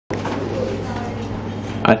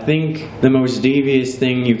I think the most devious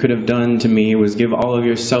thing you could have done to me was give all of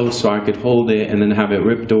yourself so I could hold it and then have it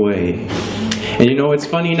ripped away. And you know, it's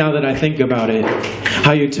funny now that I think about it,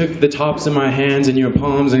 how you took the tops of my hands in your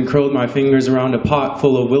palms and curled my fingers around a pot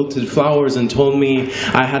full of wilted flowers and told me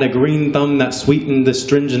I had a green thumb that sweetened the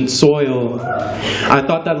stringent soil. I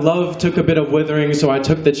thought that love took a bit of withering, so I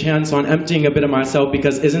took the chance on emptying a bit of myself,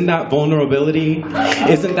 because isn't that vulnerability?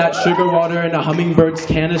 Isn't that sugar water in a hummingbird's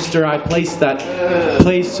canister? I placed that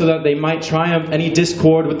place so that they might triumph any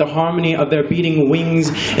discord with the harmony of their beating wings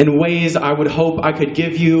in ways I would hope I could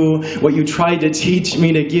give you what you tried to teach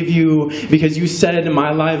me to give you, because you said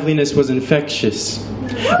my liveliness was infectious.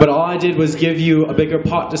 But all I did was give you a bigger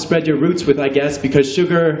pot to spread your roots with, I guess, because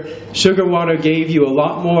sugar water gave you a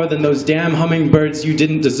lot more than those damn hummingbirds you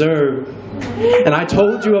didn't deserve. And I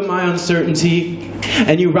told you of my uncertainty,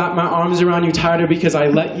 and you wrapped my arms around you tighter because I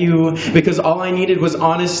let you, because all I needed was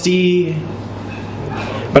honesty.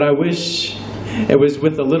 But I wish it was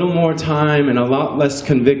with a little more time and a lot less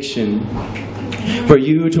conviction for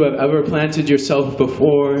you to have ever planted yourself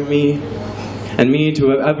before me, and me to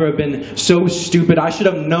have ever been so stupid. I should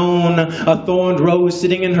have known a thorned rose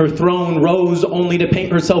sitting in her throne rose only to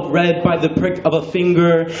paint herself red by the prick of a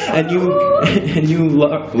finger, and you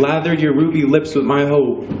lathered your ruby lips with my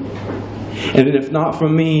hope. And if not for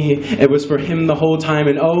me, it was for him the whole time.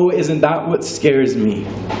 And oh, isn't that what scares me?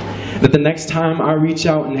 That the next time I reach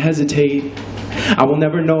out and hesitate, I will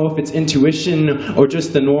never know if it's intuition or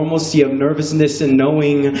just the normalcy of nervousness and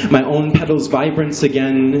knowing my own petals' vibrance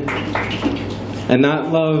again. And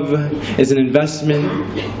that love is an investment.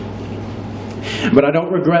 But I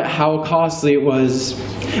don't regret how costly it was,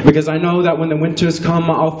 because I know that when the winters come,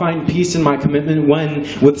 I'll find peace in my commitment when,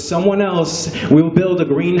 with someone else, we'll build a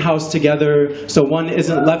greenhouse together so one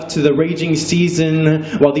isn't left to the raging season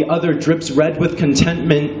while the other drips red with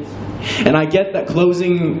contentment. And I get that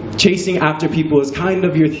chasing after people is kind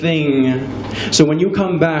of your thing. So when you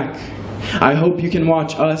come back, I hope you can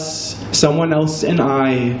watch us, someone else and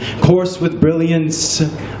I, course with brilliance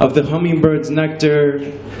of the hummingbird's nectar,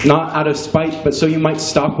 not out of spite, but so you might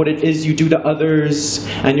stop what it is you do to others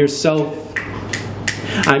and yourself.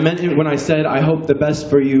 I meant it when I said I hope the best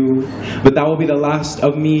for you, but that will be the last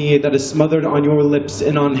of me that is smothered on your lips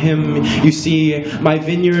and on him. You see, my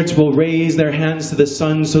vineyards will raise their hands to the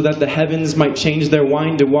sun so that the heavens might change their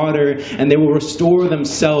wine to water, and they will restore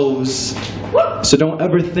themselves. So don't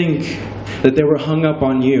ever think that they were hung up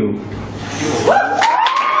on you.